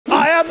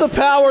have the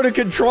power to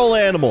control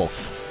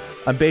animals.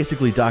 I'm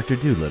basically Dr.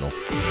 Doolittle.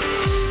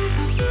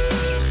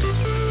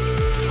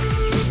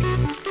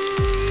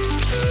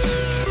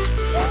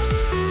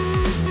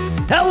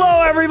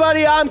 Hello,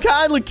 everybody. I'm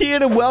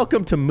Keyin, and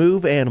welcome to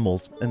Move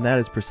Animals. And that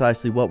is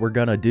precisely what we're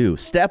gonna do.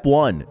 Step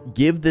 1,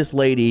 give this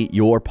lady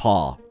your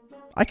paw.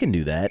 I can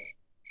do that.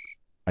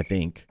 I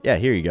think. Yeah,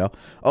 here you go.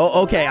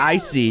 Oh, okay, I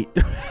see.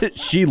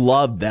 She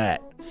loved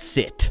that.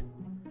 Sit.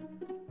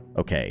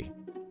 Okay.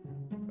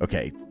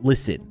 Okay,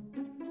 listen.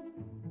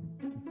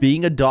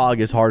 Being a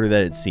dog is harder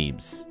than it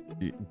seems.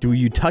 Do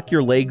you tuck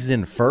your legs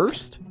in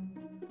first?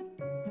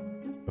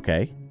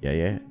 Okay.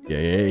 Yeah.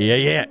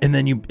 And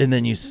then you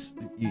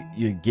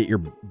get your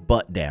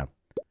butt down.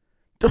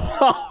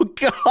 Oh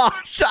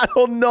gosh, I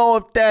don't know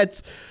if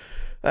that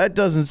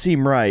doesn't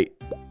seem right.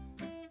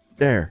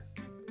 There.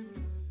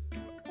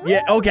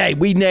 Yeah, okay,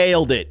 we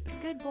nailed it.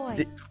 Good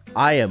boy.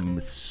 I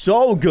am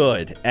so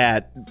good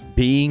at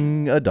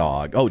being a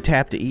dog. Oh,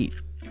 tap to eat.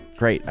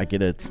 Great, I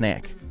get a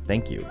snack.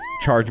 Thank you.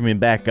 Charge me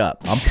back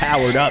up. I'm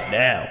powered up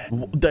now.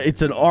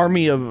 It's an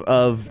army of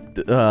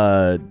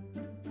I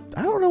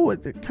don't know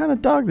what kind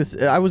of dog this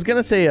is. I was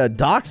gonna say a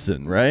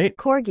dachshund, right?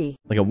 Corgi.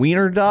 Like a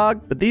wiener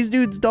dog? But these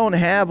dudes don't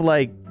have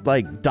like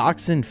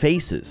dachshund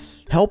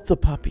faces. Help the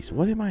puppies.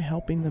 What am I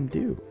helping them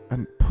do?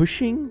 I'm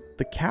pushing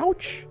the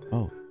couch?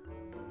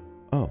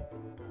 Oh,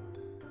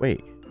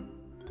 wait.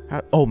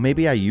 Oh,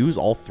 maybe I use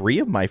all 3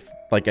 of my,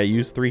 I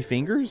use 3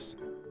 fingers?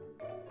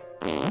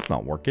 That's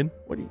not working.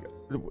 What do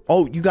you,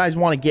 oh, you guys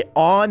want to get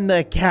on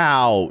the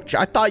couch.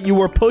 I thought you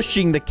were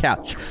pushing the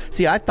couch.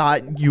 See, I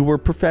thought you were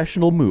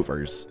professional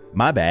movers.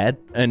 My bad.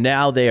 And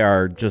now they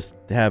are just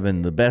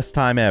having the best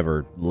time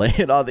ever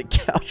laying on the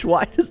couch.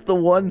 Why does the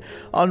one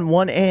on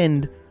one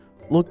end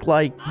look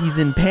like he's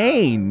in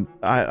pain?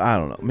 I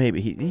don't know. Maybe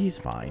he's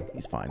fine.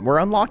 He's fine. We're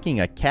unlocking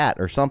a cat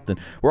or something.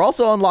 We're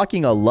also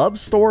unlocking a love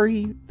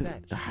story.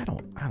 I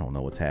don't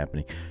know what's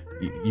happening.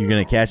 You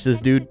gonna catch this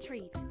dude?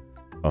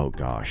 Oh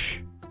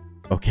gosh.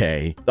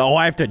 Okay. Oh,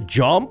 I have to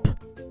jump?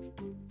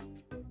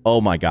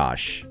 Oh my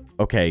gosh.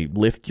 Okay,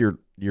 lift your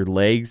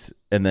legs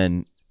and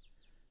then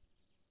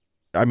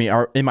I mean,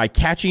 am I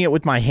catching it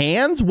with my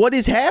hands? What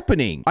is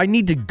happening? I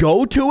need to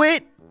go to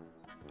it?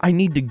 I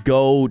need to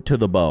go to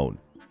the bone.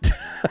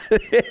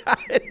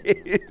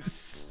 It is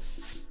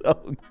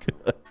so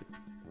good.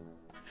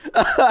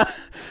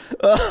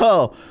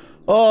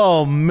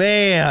 Oh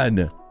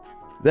man.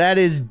 That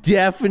is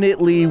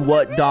definitely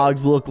what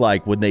dogs look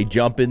like when they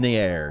jump in the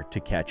air to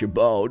catch a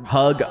bone.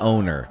 Hug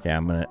owner. Okay,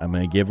 I'm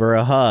gonna give her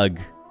a hug.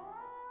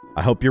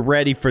 I hope you're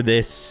ready for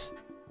this.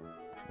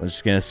 I'm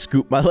just gonna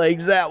scoop my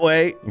legs that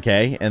way.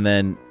 Okay, and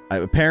then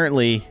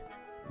apparently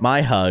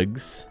my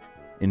hugs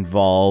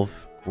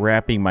involve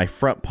wrapping my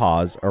front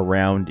paws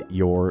around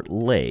your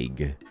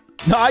leg.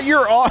 Not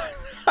your arm.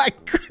 I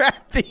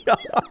grabbed the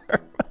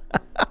arm.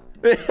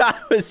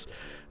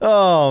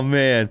 Oh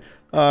man.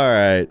 All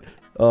right.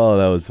 Oh,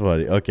 that was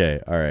funny. Okay.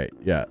 All right.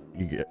 Yeah.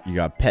 You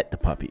got pet the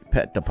puppy.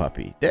 Pet the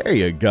puppy. There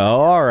you go.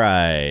 All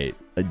right.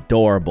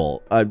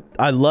 Adorable.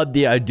 I love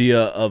the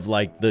idea of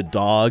the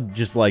dog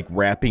just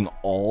wrapping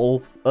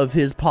all of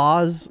his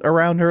paws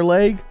around her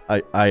leg.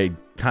 I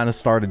kind of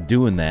started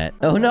doing that.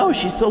 Oh no,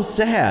 she's so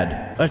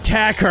sad.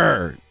 Attack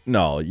her.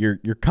 No, you're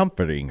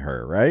comforting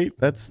her, right?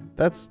 That's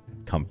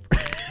comfort.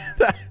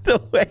 The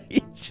way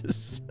he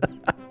just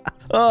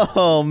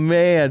oh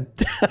man.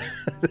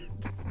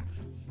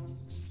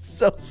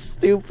 So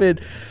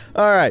stupid.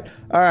 All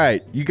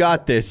right, you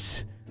got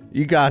this.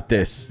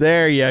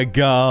 There you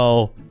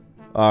go.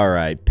 All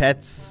right,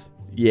 pets.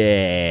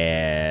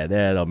 Yeah,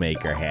 that'll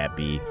make her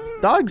happy.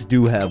 Dogs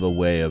do have a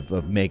way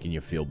of making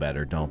you feel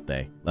better, don't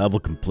they? Level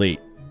complete.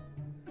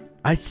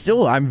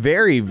 I'm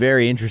very,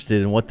 very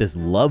interested in what this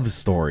love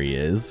story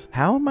is.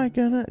 How am I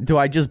gonna... Do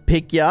I just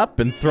pick you up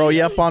and throw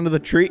you up onto the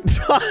tree?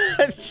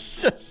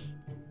 It's just...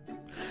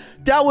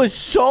 That was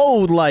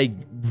so,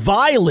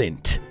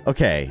 violent.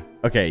 Okay,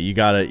 you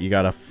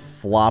gotta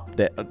flop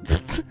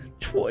that.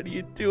 What are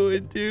you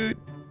doing, dude?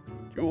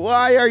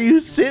 Why are you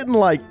sitting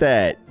like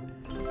that?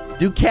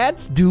 Do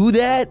cats do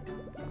that?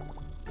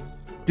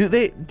 Do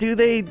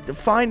they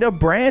find a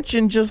branch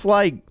and just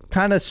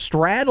kind of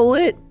straddle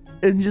it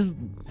and just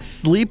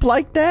sleep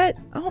like that?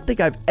 I don't think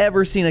I've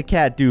ever seen a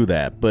cat do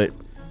that, but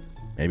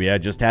maybe I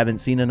just haven't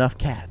seen enough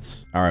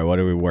cats. All right, what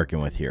are we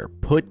working with here?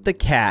 Put the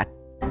hat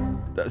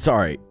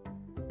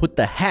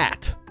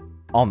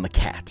on the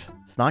cat.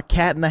 It's not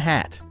cat in the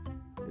hat.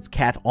 It's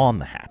cat on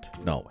the hat.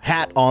 No,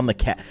 hat on the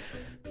cat.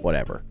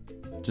 Whatever.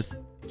 Just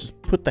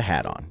put the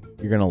hat on.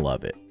 You're gonna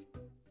love it.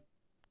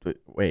 But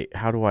wait,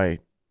 how do I...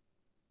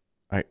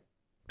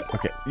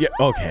 Okay, yeah,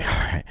 okay, all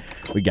right.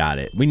 We got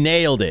it. We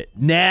nailed it.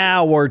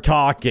 Now we're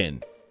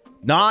talking.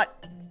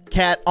 Not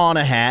cat on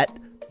a hat,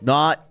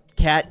 not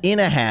cat in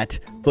a hat,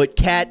 but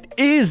cat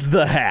is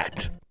the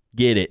hat.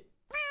 Get it.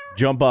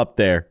 Jump up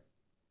there.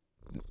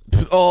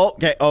 Oh,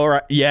 okay, all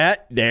right. Yeah,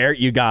 there,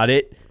 you got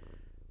it.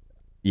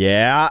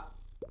 Yeah.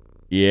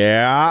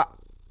 Yeah.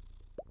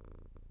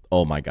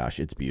 Oh my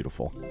gosh, it's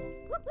beautiful.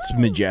 It's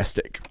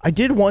majestic. I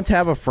did once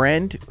have a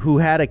friend who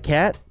had a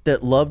cat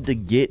that loved to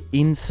get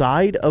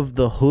inside of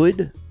the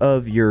hood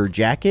of your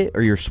jacket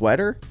or your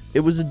sweater.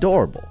 It was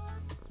adorable.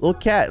 Little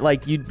cat,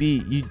 like you'd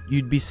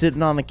be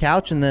sitting on the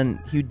couch and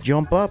then he'd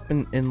jump up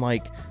and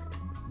like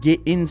get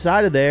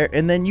inside of there,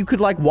 and then you could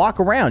like walk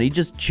around. He'd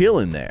just chill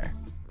in there.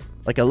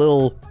 Like a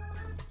little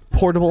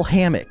portable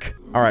hammock.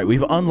 All right,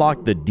 we've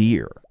unlocked the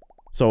deer.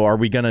 So are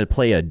we gonna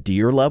play a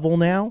deer level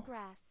now?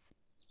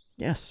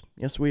 Yes,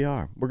 we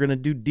are. We're gonna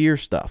do deer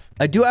stuff.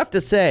 I do have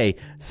to say,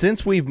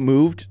 since we've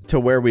moved to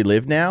where we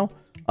live now,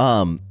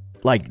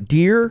 like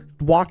deer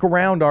walk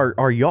around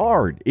our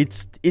yard.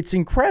 It's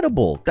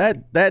incredible.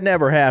 That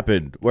never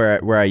happened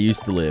where I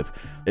used to live.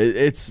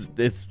 It's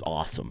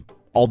awesome.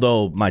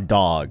 Although my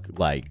dog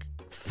like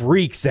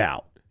freaks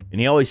out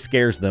and he always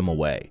scares them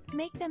away.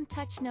 Make them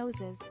touch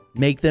noses.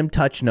 Make them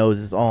touch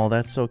noses. Oh,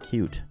 that's so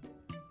cute.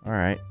 All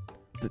right,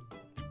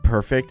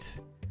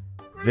 perfect.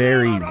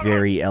 Very,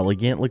 very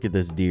elegant. Look at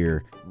this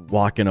deer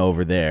walking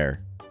over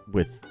there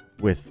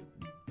with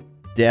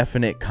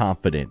definite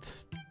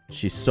confidence.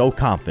 She's so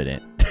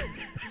confident.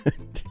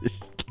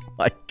 Just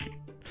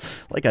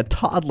like a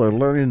toddler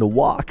learning to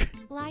walk.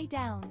 Lie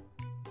down.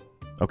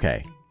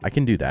 Okay, I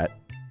can do that.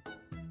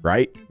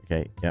 Right?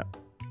 Okay, yeah.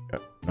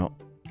 No.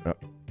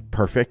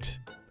 Perfect.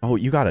 Oh,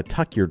 you gotta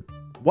tuck your...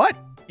 What?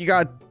 You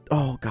got...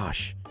 Oh,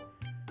 gosh.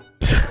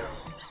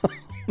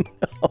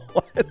 No,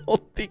 I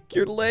don't think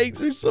your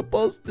legs are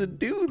supposed to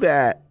do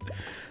that.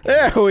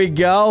 There we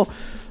go.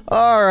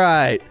 All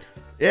right.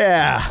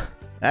 Yeah,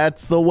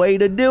 that's the way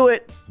to do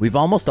it. We've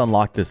almost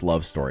unlocked this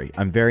love story.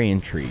 I'm very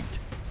intrigued.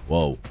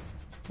 Whoa.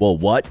 Whoa,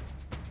 what?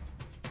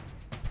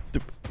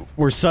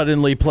 We're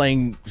suddenly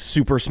playing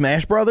Super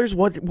Smash Brothers?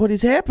 What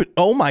is happening?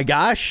 Oh my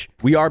gosh.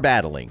 We are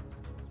battling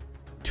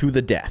to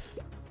the death.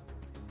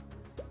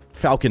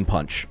 Falcon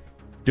Punch.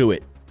 Do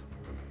it.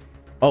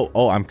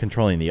 Oh, I'm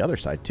controlling the other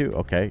side too.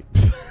 Okay.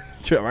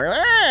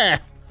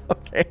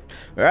 Okay.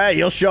 All right,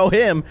 you'll show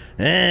him.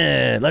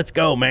 Let's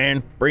go,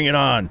 man. Bring it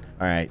on.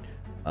 All right.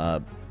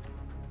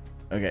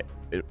 Okay.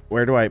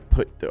 Where do I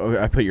put...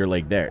 I put your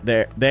leg there.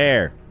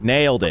 There.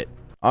 Nailed it.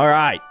 All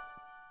right.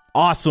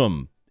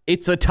 Awesome.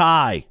 It's a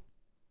tie.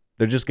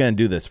 They're just going to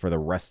do this for the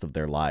rest of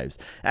their lives.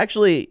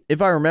 Actually,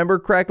 if I remember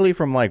correctly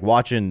from like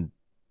watching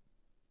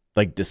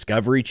like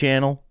Discovery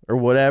Channel or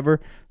whatever,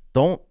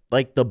 don't...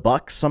 Like, the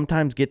bucks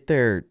sometimes get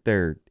their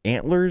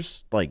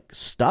antlers, like,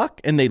 stuck,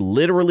 and they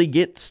literally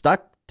get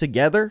stuck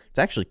together. It's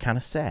actually kind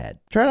of sad.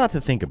 Try not to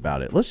think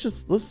about it.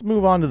 Let's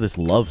move on to this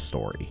love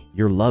story.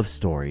 Your love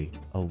story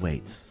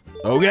awaits.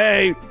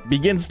 Okay,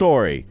 begin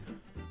story.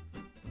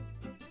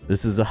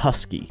 This is a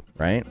husky,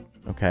 right?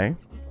 Okay.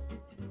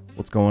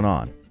 What's going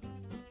on?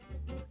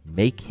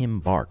 Make him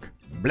bark.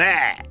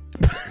 Blah!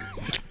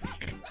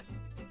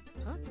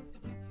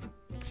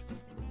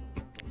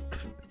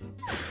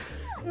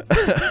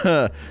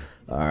 All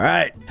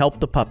right. Help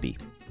the puppy.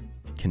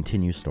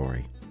 Continue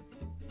story.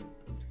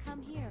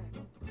 Come here.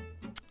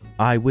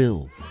 I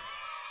will.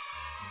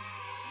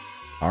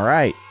 All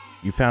right.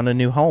 You found a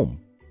new home.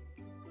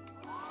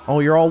 Oh,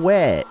 you're all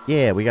wet.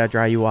 Yeah, we gotta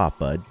dry you off,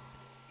 bud.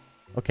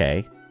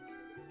 Okay.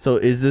 So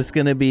is this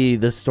gonna be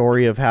the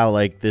story of how,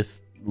 like,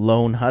 this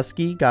lone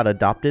husky got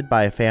adopted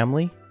by a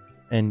family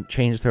and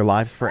changed their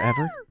lives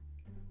forever?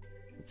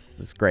 This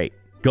is great.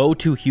 Go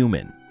to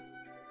human.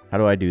 How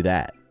do I do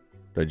that?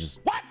 Do I just...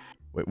 What?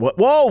 Wait, what?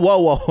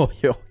 Whoa.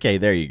 Okay,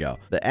 there you go.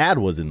 The ad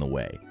was in the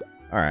way.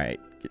 All right.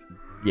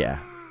 Yeah.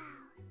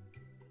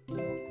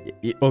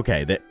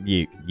 Okay, that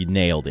you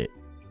nailed it.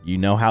 You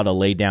know how to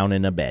lay down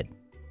in a bed.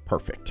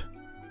 Perfect.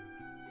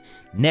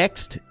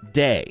 Next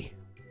day.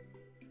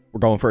 We're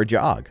going for a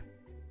jog.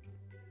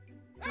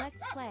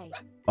 Let's play.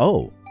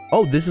 Oh,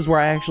 this is where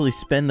I actually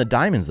spend the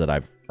diamonds that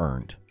I've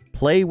earned.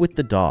 Play with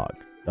the dog.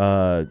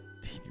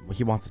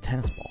 He wants a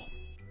tennis ball.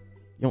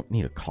 You don't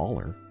need a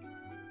collar.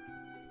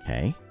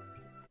 Okay.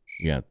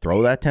 You gonna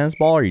throw that tennis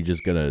ball, or are you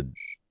just gonna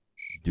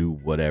do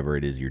whatever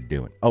it is you're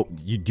doing? Oh,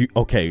 you do.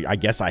 Okay, I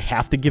guess I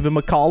have to give him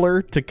a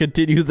collar to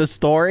continue the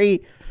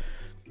story.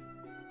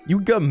 You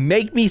gonna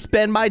make me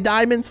spend my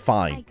diamonds?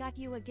 Fine. I got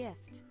you a gift.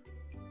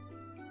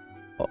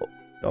 Oh,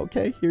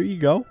 okay. Here you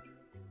go.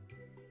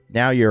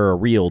 Now you're a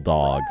real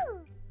dog.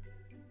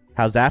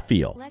 How's that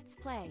feel? Let's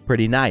play.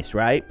 Pretty nice,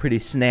 right? Pretty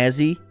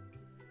snazzy.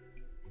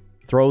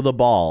 Throw the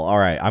ball. All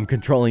right, I'm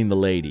controlling the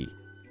lady.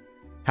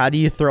 How do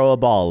you throw a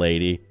ball,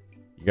 lady?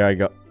 You gotta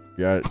go.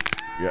 Yeah.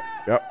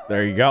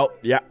 There you go.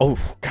 Yeah. Oh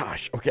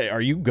gosh. Okay.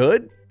 Are you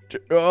good?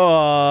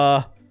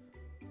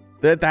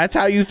 That's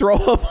how you throw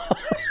a ball.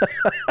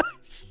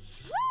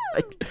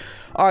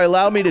 All right.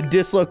 Allow me to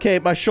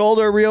dislocate my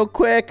shoulder real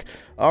quick.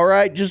 All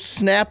right. Just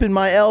snapping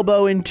my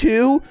elbow in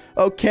two.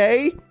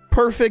 Okay.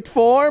 Perfect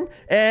form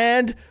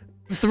and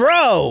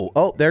throw.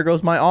 Oh, there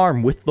goes my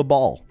arm with the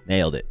ball.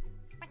 Nailed it.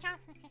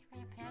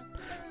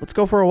 Let's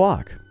go for a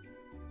walk.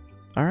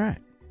 All right.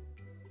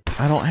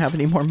 I don't have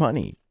any more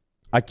money.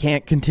 I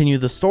can't continue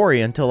the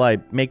story until I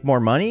make more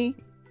money,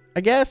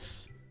 I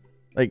guess.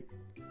 Like,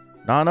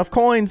 not enough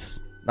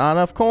coins. Not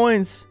enough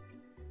coins.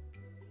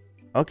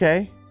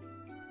 Okay.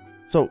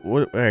 So,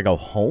 what, I go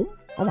home?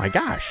 Oh my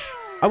gosh.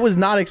 I was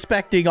not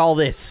expecting all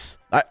this.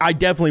 I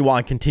definitely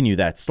want to continue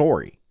that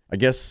story. I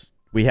guess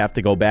we have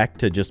to go back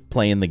to just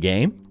playing the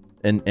game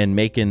and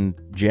making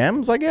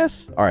gems, I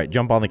guess. All right,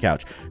 jump on the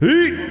couch.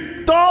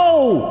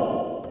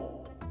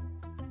 Go!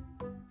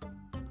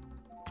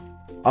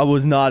 I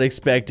was not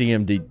expecting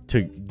him to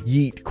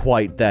yeet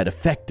quite that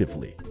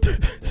effectively.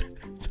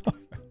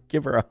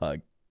 Give her a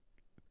hug.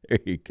 There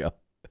you go.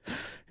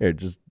 Here,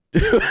 just...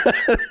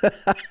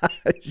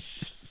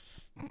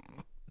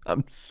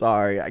 I'm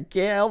sorry. I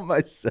can't help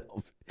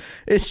myself.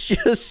 It's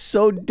just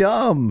so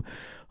dumb.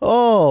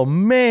 Oh,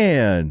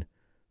 man.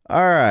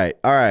 All right.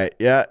 All right.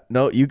 Yeah.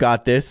 No, you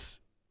got this.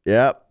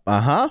 Yep.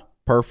 Uh-huh.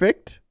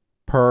 Perfect.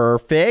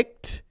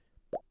 Perfect.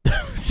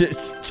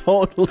 Just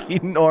totally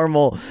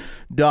normal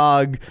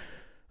dog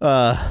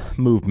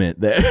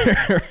movement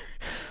there.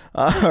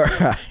 All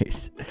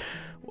right.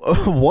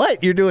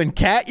 What? You're doing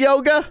cat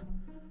yoga?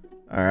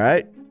 All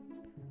right.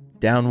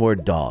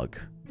 Downward dog,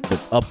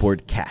 but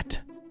upward cat.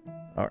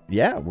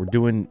 Yeah, we're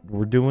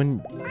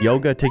doing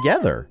yoga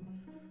together.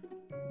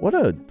 What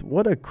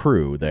a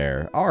crew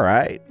there. All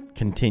right,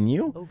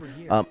 continue.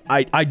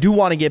 I do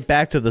want to get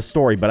back to the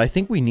story, but I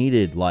think we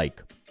needed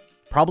like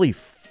probably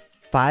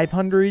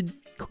 500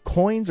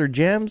 coins or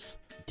gems.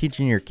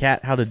 Teaching your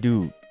cat how to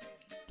do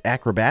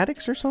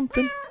acrobatics or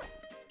something.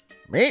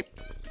 Meep.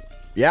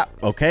 Yeah.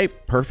 Okay.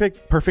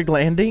 Perfect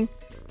landing,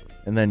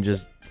 and then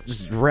just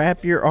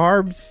wrap your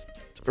arms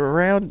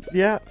around.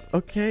 Yeah.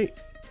 Okay.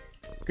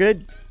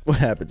 Good. What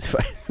happens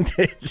if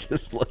it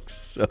just looks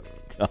so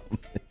dumb?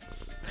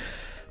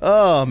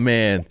 Oh,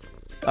 man.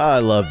 I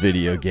love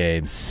video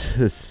games.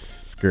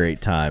 This is a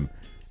great time.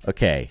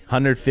 Okay,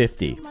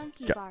 150.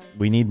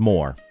 We need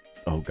more.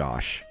 Oh,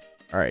 gosh.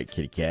 All right,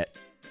 kitty cat.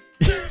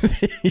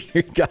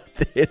 You got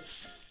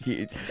this.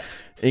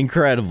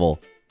 Incredible.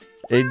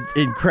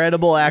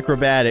 Incredible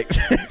acrobatics.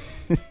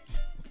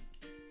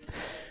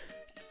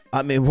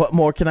 I mean, what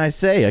more can I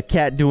say? A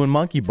cat doing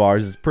monkey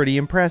bars is pretty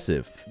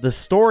impressive. The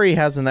story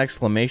has an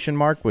exclamation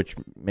mark, which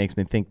makes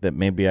me think that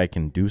maybe I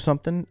can do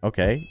something.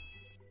 Okay.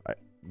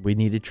 We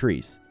needed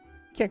trees.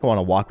 Can't go on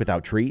a walk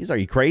without trees. Are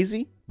you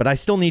crazy? But I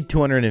still need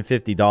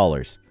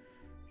 $250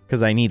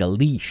 because I need a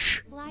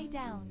leash. Lie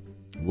down.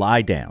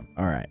 Lie down.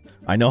 All right.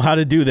 I know how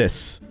to do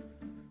this.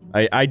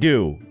 I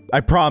do.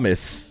 I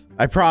promise.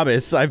 I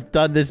promise. I've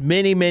done this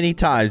many, many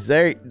times.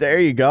 There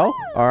you go.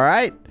 All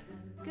right.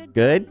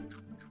 Good.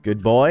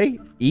 Good boy.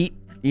 Eat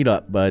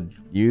up, bud.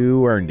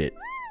 You earned it.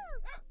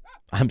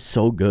 I'm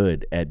so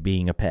good at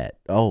being a pet.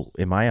 Oh,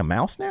 am I a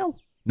mouse now?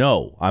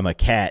 No, I'm a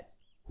cat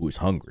who's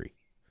hungry.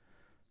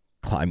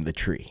 Climb the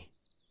tree.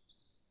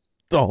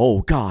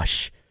 Oh,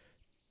 gosh.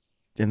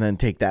 And then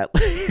take that.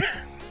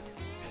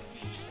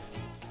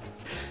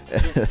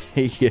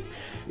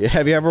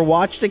 Have you ever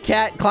watched a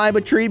cat climb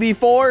a tree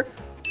before?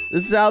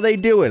 This is how they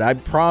do it. I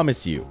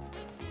promise you.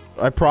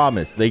 I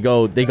promise. They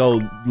go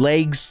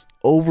legs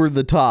over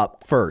the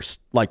top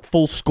first, like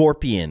full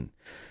scorpion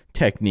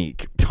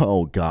technique.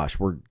 Oh gosh,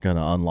 we're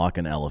gonna unlock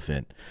an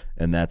elephant,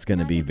 and that's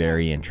gonna be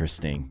very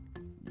interesting.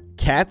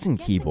 Cats and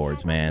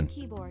keyboards, man.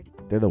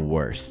 They're the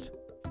worst.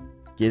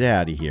 Get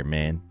out of here,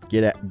 man.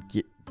 Yeah,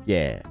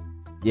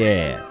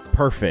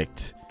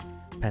 perfect.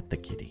 Pet the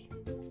kitty,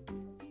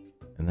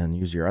 and then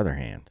use your other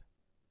hand,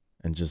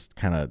 and just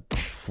kind of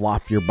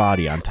flop your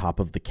body on top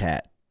of the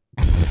cat.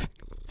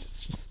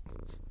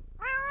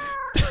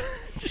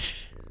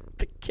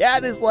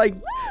 Cat is like,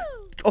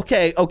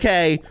 okay.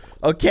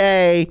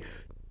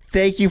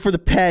 Thank you for the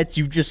pets.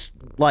 You've just,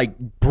 like,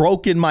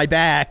 broken my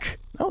back.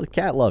 Oh, the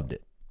cat loved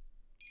it.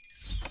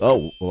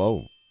 Oh,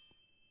 whoa.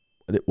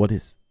 What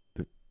is...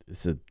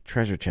 It's a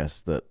treasure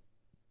chest that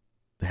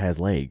has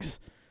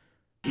legs.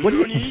 What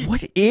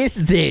is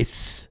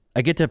this?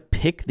 I get to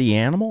pick the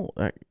animal?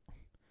 I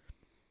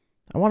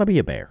want to be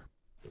a bear.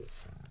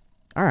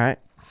 All right.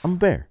 I'm a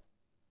bear.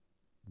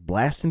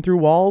 Blasting through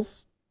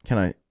walls?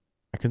 I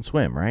can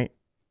swim, right?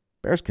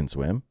 Bears can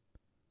swim.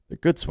 They're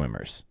good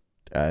swimmers.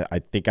 I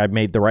think I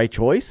made the right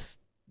choice.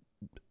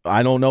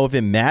 I don't know if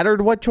it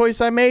mattered what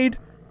choice I made.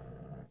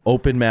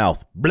 Open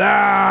mouth.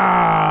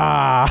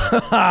 Blah!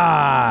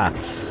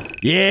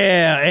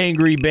 Yeah,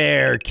 angry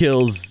bear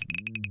kills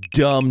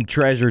dumb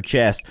treasure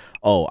chest.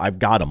 Oh, I've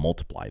got to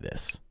multiply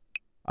this.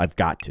 I've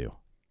got to.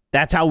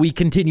 That's how we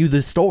continue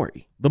this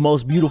story. The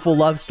most beautiful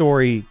love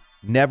story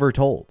never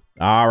told.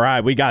 All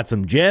right, we got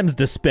some gems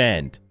to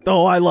spend.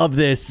 Oh, I love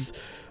this.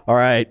 All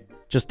right.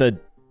 Just a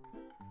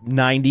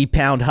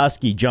 90-pound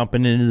husky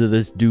jumping into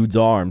this dude's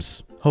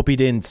arms. Hope he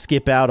didn't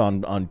skip out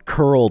on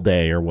curl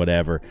day or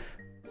whatever.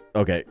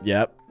 Okay,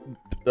 yep.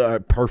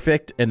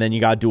 Perfect. And then you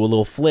gotta do a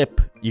little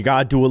flip. You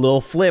gotta do a little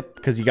flip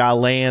because you gotta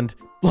land.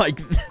 Like,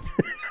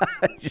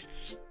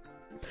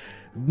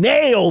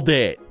 nailed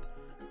it.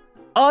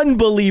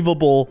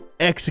 Unbelievable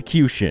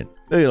execution.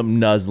 Look at them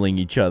nuzzling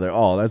each other.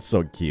 Oh, that's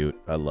so cute.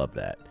 I love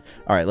that.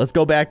 All right, let's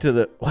go back to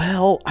the...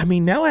 Well, I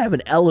mean, now I have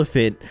an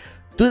elephant.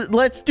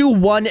 Let's do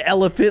one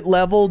elephant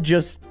level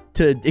just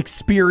to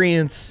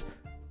experience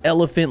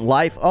elephant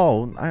life.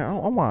 Oh, I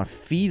want to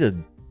feed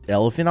an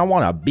elephant. I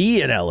want to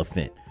be an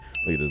elephant.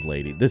 Look at this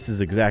lady. This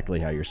is exactly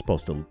how you're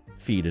supposed to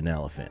feed an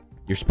elephant.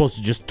 You're supposed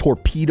to just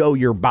torpedo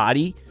your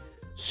body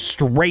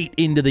straight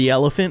into the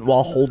elephant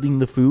while holding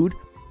the food.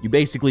 You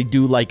basically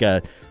do like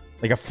a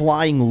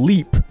flying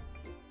leap.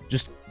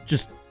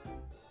 Just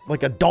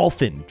like a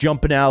dolphin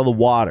jumping out of the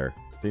water.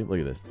 See, look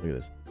at this. Look at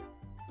this.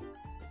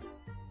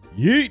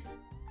 Yeet.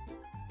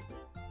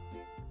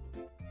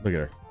 Look at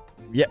her.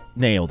 Yep,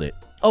 nailed it.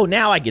 Oh,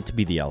 now I get to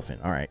be the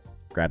elephant. All right.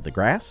 Grab the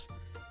grass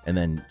and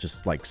then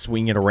just like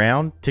swing it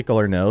around, tickle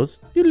her nose.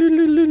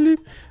 All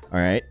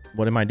right.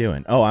 What am I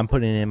doing? Oh, I'm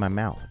putting it in my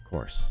mouth, of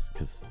course,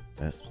 because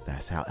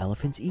that's how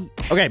elephants eat.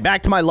 Okay,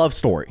 back to my love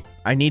story.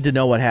 I need to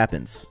know what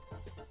happens.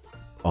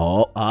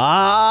 Oh,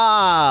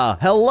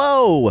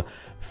 hello,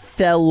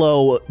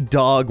 fellow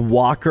dog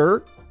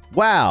walker.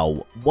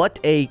 Wow, what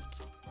a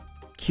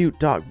cute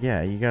dog.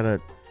 Yeah, you gotta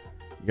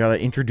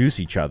introduce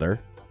each other.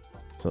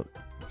 So,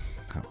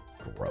 oh,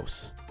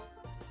 gross.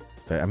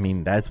 I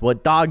mean, that's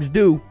what dogs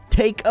do.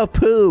 Take a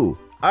poo.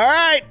 All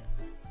right.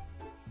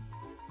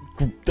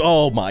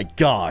 Oh my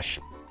gosh.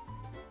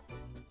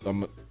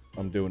 I'm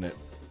doing it.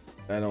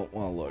 I don't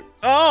want to look.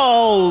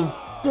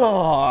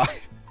 Oh.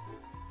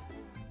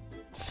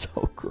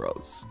 So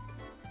gross.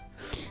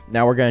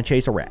 Now we're gonna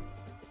chase a rat,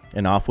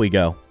 and off we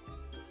go.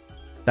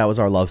 That was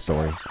our love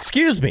story.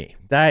 Excuse me.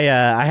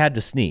 I had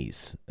to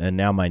sneeze, and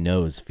now my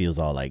nose feels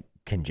all like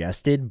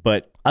congested.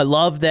 But I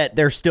love that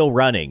they're still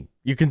running.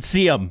 You can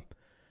see them.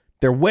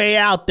 They're way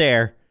out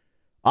there,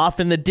 off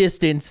in the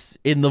distance,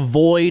 in the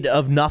void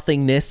of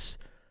nothingness,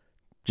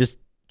 just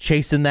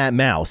chasing that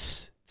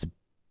mouse. It's a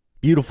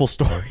beautiful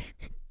story.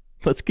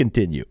 Let's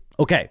continue.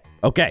 Okay.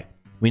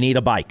 We need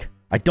a bike.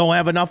 I don't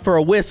have enough for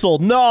a whistle.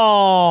 No!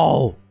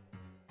 All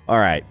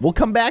right. We'll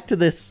come back to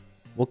this.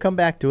 We'll come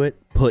back to it.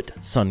 Put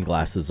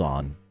sunglasses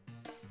on.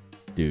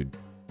 Dude,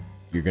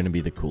 you're going to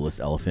be the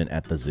coolest elephant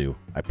at the zoo.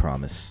 I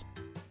promise.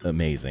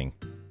 Amazing.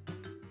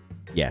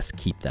 Yes,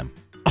 keep them.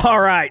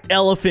 All right.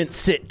 Elephant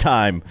sit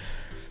time.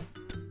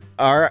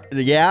 All right.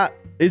 Yeah.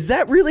 Is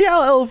that really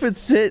how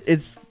elephants sit?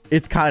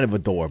 It's kind of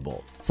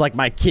adorable. It's like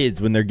my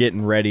kids when they're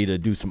getting ready to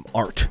do some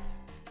art.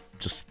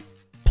 Just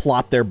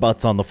plop their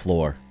butts on the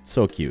floor.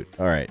 So cute.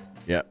 All right.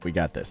 Yep, we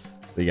got this.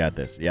 We got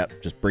this.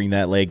 Yep, just bring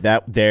that leg.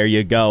 There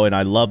you go. And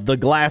I love the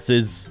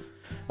glasses.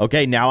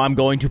 Okay, now I'm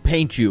going to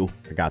paint you.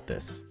 I got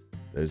this.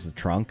 There's the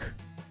trunk.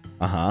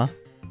 Uh-huh.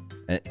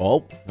 And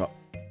oh,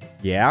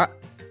 yeah.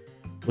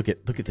 Look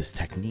at this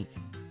technique.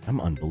 I'm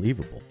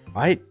unbelievable.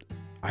 I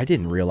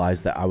didn't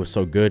realize that I was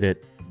so good at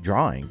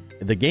drawing.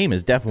 The game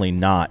is definitely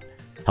not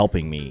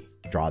helping me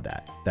draw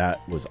that.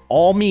 That was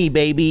all me,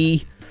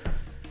 baby.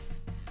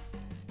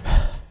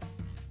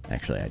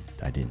 Actually,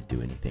 I didn't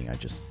do anything. I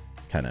just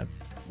kind of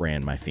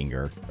ran my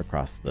finger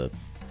across the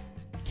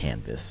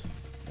canvas,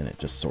 and it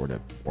just sort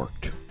of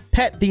worked.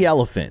 Pet the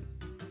elephant.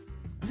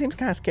 It seems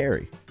kind of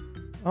scary.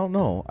 Oh,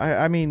 no.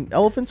 I mean,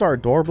 elephants are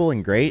adorable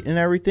and great and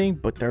everything,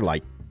 but they're,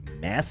 like,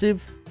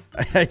 massive.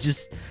 I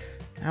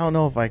don't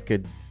know if I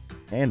could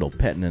handle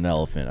petting an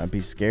elephant. I'd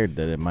be scared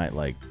that it might,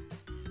 like,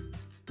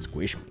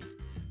 squish me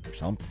or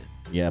something.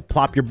 Yeah,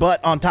 plop your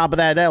butt on top of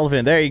that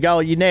elephant. There you go.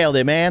 You nailed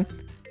it, man.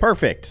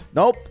 Perfect.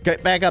 Nope.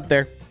 Get back up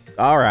there.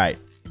 All right.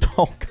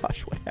 Oh,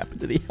 gosh. What happened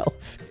to the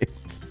elephant?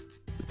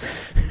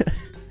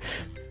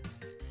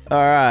 All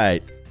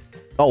right.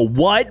 Oh,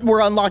 what?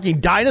 We're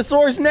unlocking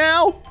dinosaurs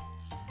now?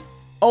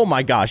 Oh,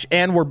 my gosh.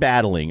 And we're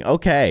battling.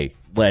 Okay.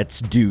 Let's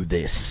do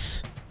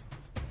this.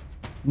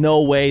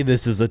 No way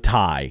this is a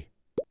tie.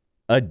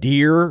 A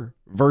deer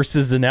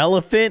versus an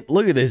elephant?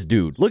 Look at this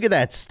dude. Look at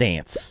that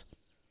stance.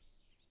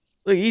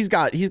 Look, he's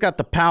got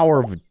the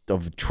power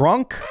of a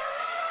trunk.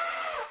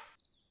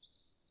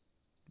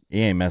 He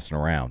ain't messing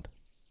around.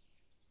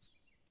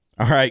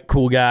 All right,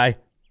 cool guy.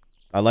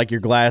 I like your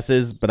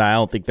glasses, but I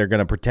don't think they're going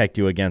to protect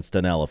you against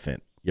an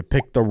elephant. You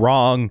picked the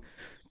wrong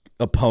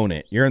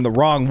opponent. You're in the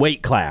wrong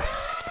weight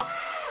class.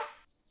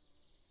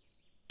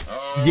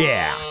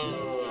 Yeah.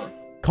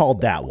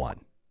 Called that one.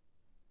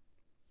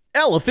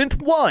 Elephant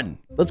won.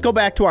 Let's go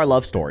back to our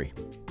love story.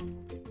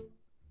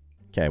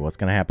 Okay, what's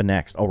going to happen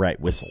next? Oh, right,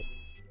 whistle.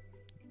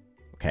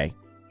 Okay.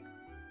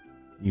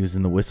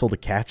 Using the whistle to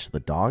catch the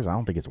dogs? I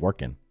don't think it's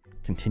working.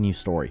 Continue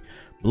story.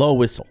 Blow a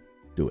whistle.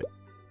 Do it.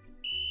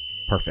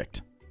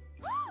 Perfect.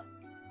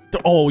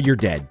 Oh, you're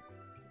dead.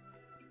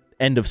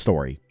 End of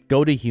story.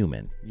 Go to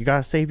human. You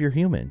gotta save your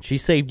human. She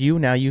saved you,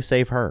 now you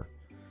save her.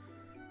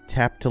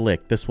 Tap to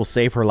lick. This will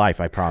save her life,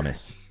 I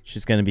promise.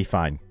 She's gonna be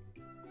fine.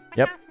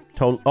 Yep.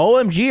 Total.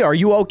 OMG, are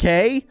you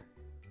okay?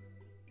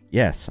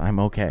 Yes, I'm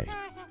okay.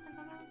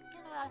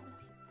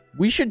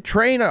 We should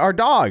train our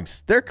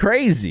dogs. They're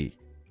crazy.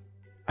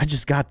 I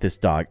just got this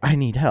dog. I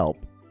need help.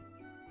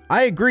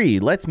 I agree.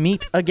 Let's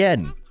meet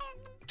again.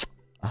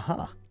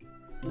 Uh-huh.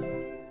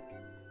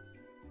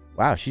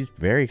 Wow, she's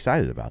very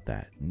excited about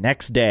that.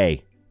 Next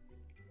day.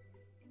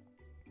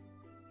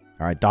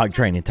 All right, dog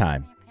training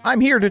time. I'm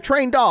here to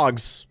train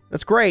dogs.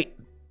 That's great.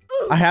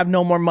 I have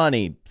no more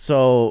money,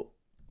 so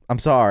I'm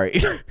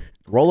sorry.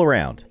 Roll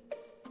around.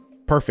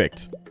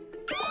 Perfect.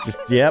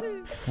 Just, yep,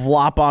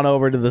 flop on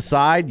over to the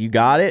side. You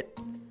got it.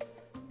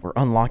 We're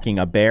unlocking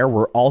a bear.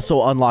 We're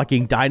also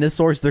unlocking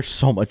dinosaurs. There's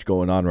so much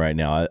going on right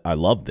now. I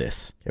love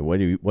this. Okay,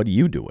 what are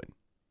you doing?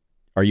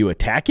 Are you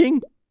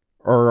attacking?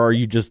 Or are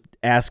you just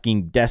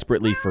asking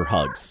desperately for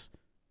hugs?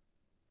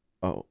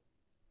 Oh.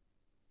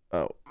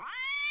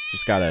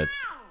 Just gotta...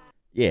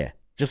 Yeah,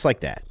 just like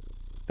that.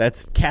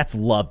 Cats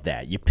love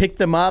that. You pick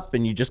them up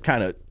and you just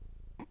kind of...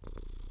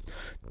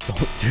 Don't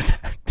do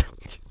that. Don't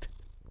do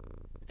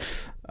that.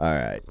 All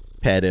right,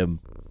 pet him.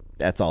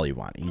 That's all you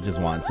want. You just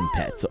want some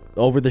pets.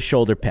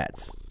 Over-the-shoulder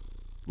pets.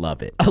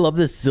 Love it. I love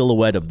the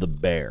silhouette of the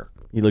bear.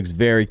 He looks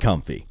very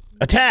comfy.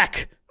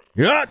 Attack!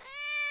 Yeah.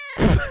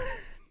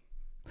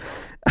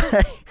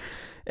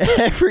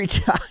 Every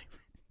time.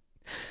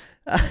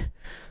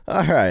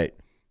 All right.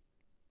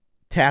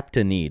 Tap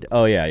to need.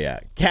 Oh, yeah.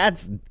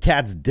 Cats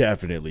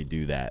definitely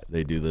do that.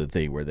 They do the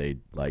thing where they,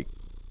 like,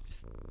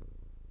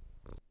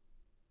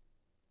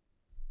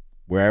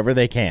 wherever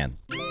they can.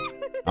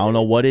 I don't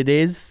know what it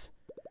is.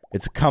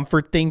 It's a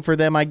comfort thing for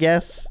them, I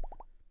guess.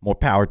 More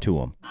power to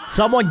them.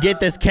 Someone get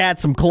this cat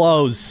some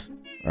clothes.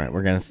 All right,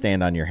 we're going to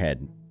stand on your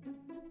head.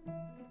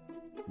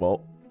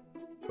 Well,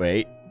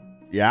 wait.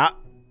 Yeah.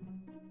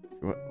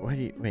 What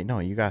do you... Wait, no,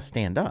 you got to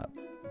stand up.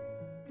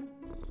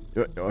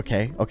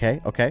 Okay.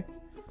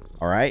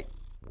 All right.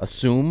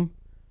 Assume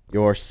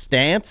your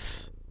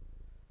stance.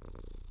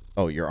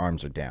 Oh, your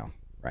arms are down.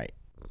 Right.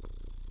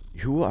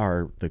 You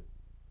are the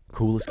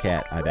coolest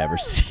cat I've ever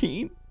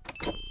seen.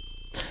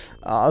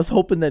 I was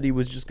hoping that he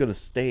was just going to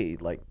stay,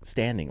 like,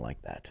 standing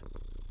like that.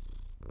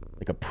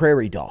 Like a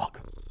prairie dog.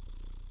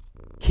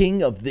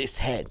 King of this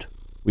head.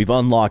 We've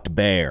unlocked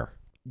bear.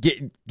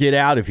 Get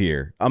out of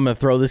here. I'm going to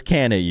throw this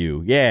can at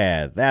you.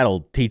 Yeah,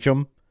 that'll teach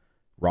him.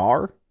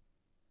 Rawr.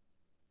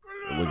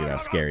 Look at how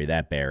scary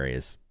that bear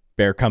is.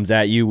 Bear comes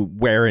at you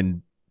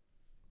wearing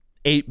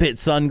 8-bit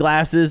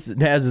sunglasses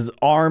and has his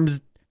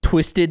arms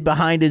twisted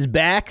behind his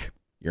back.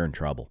 You're in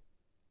trouble.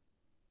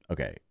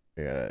 Okay.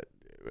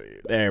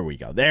 There we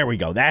go.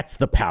 That's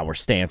the power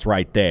stance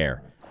right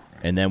there.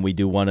 And then we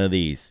do one of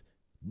these.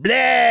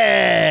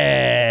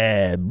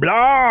 Blah!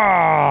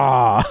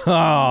 Blah!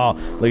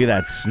 Oh, look at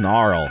that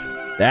snarl.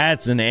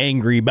 That's an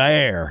angry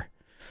bear.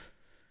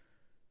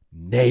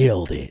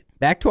 Nailed it.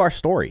 Back to our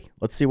story.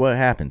 Let's see what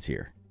happens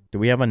here. Do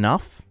we have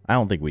enough? I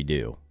don't think we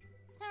do.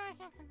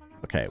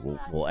 Okay,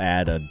 we'll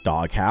add a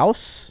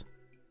doghouse.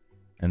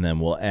 And then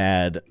we'll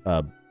add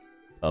a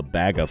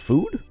bag of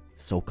food.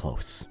 So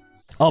close.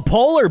 A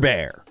polar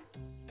bear.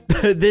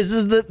 This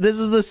is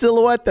the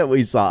silhouette that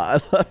we saw.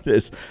 I love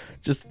this.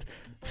 Just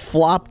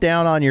flop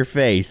down on your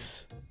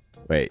face.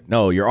 Wait,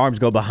 no, your arms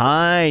go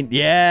behind.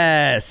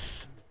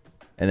 Yes.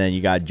 And then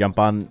you gotta jump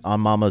on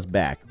mama's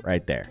back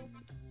right there.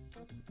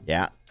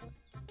 Yeah.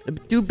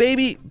 Do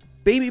baby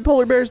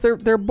polar bears,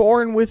 they're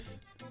born with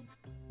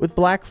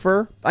black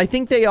fur? I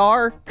think they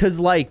are, because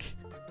like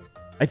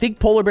I think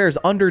polar bears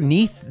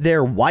underneath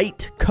their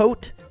white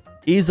coat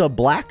is a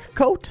black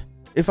coat.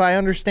 If I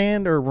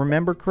understand or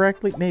remember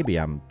correctly, maybe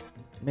I'm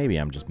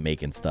just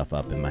making stuff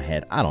up in my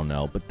head. I don't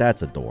know, but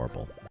that's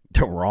adorable.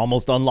 We're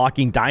almost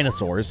unlocking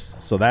dinosaurs,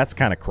 so that's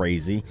kind of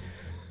crazy.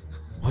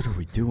 What are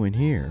we doing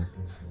here?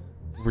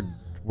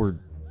 We're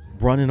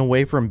running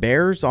away from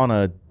bears on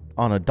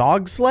a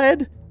dog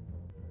sled?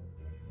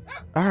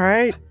 All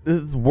right,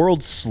 the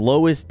world's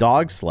slowest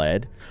dog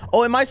sled.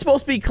 Oh, am I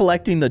supposed to be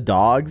collecting the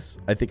dogs?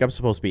 I think I'm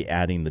supposed to be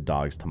adding the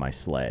dogs to my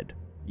sled.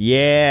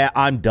 Yeah,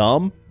 I'm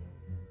dumb.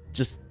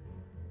 Just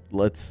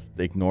let's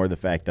ignore the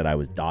fact that I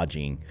was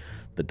dodging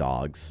the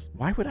dogs.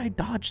 Why would I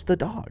dodge the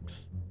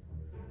dogs?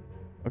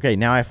 Okay,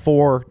 now I have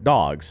 4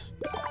 dogs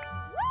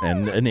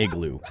and an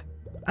igloo.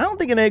 I don't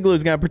think an igloo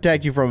is going to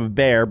protect you from a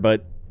bear,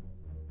 but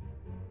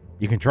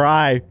you can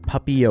try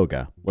puppy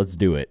yoga. Let's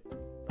do it.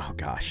 Oh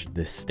gosh,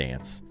 this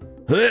stance.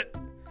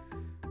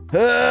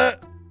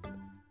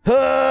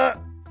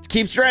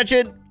 Keep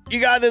stretching. You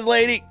got this,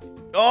 lady.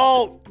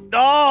 Oh,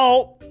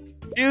 no.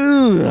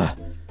 Ugh.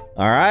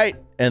 All right.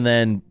 And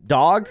then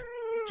dog,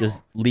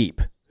 just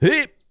leap.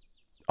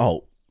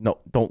 Oh, no,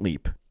 don't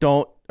leap.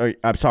 Don't.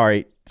 I'm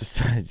sorry.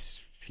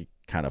 He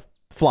kind of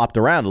flopped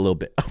around a little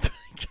bit.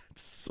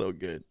 So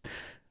good.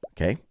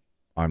 Okay.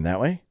 Arm that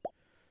way.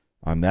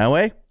 Arm that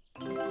way.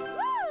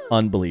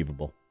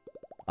 Unbelievable.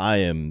 I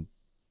am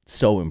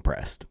so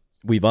impressed.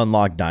 We've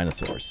unlocked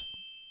dinosaurs.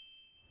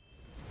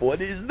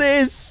 What is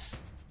this?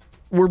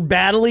 We're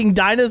battling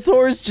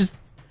dinosaurs just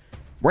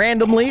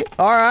randomly.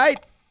 All right.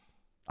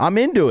 I'm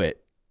into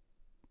it.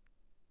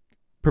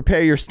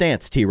 Prepare your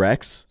stance,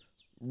 T-Rex.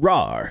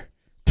 Rawr.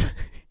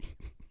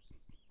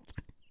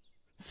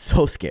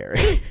 So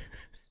scary.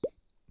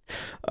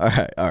 All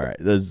right.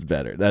 That's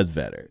better. That's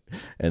better.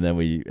 And then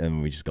we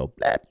just go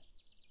blap.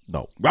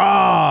 No.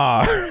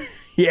 Rawr.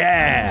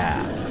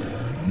 Yeah.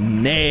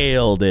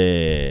 Nailed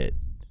it.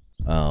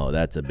 Oh,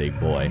 that's a big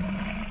boy.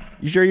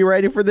 You sure you're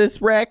ready for this,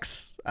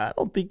 Rex? I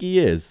don't think he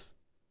is.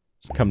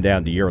 Just come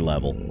down to your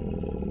level.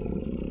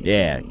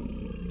 Yeah.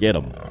 Get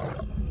him.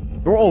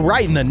 Oh,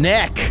 right in the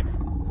neck.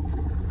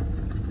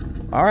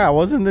 All right, I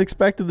wasn't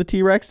expecting the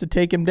T-Rex to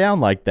take him down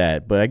like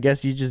that, but I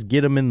guess you just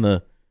get him in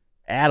the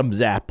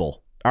Adam's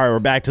apple. All right, we're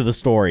back to the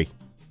story.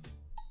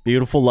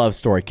 Beautiful love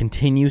story.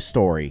 Continue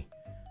story.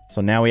 So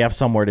now we have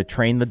somewhere to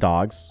train the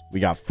dogs. We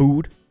got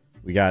food.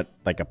 We got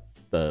like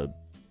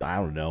I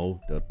don't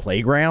know, the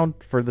playground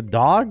for the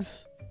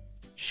dogs.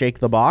 Shake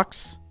the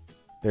box.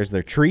 There's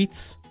their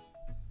treats.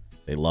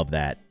 They love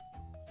that.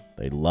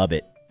 They love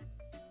it.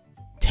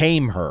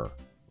 Tame her.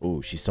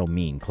 Ooh, she's so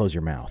mean. Close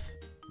your mouth.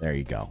 There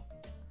you go.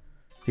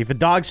 See, if a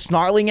dog's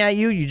snarling at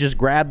you, you just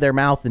grab their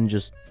mouth and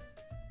just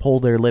pull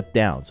their lip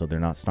down so they're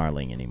not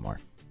snarling anymore.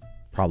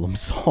 Problem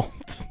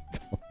solved.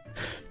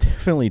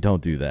 Definitely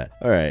don't do that.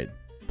 All right.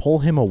 Pull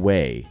him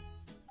away.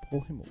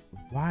 Pull him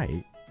away.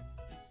 Why?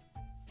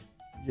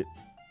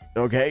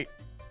 Okay.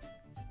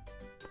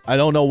 I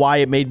don't know why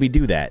it made me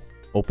do that.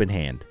 Open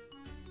hand.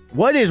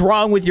 What is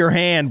wrong with your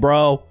hand,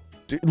 bro?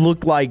 It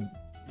looked like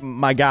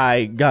my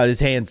guy got his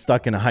hand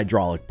stuck in a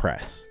hydraulic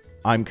press.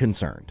 I'm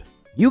concerned.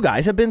 You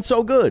guys have been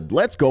so good.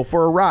 Let's go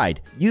for a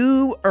ride.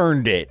 You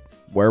earned it.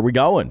 Where are we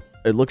going?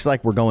 It looks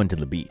like we're going to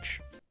the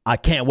beach. I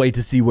can't wait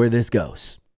to see where this goes.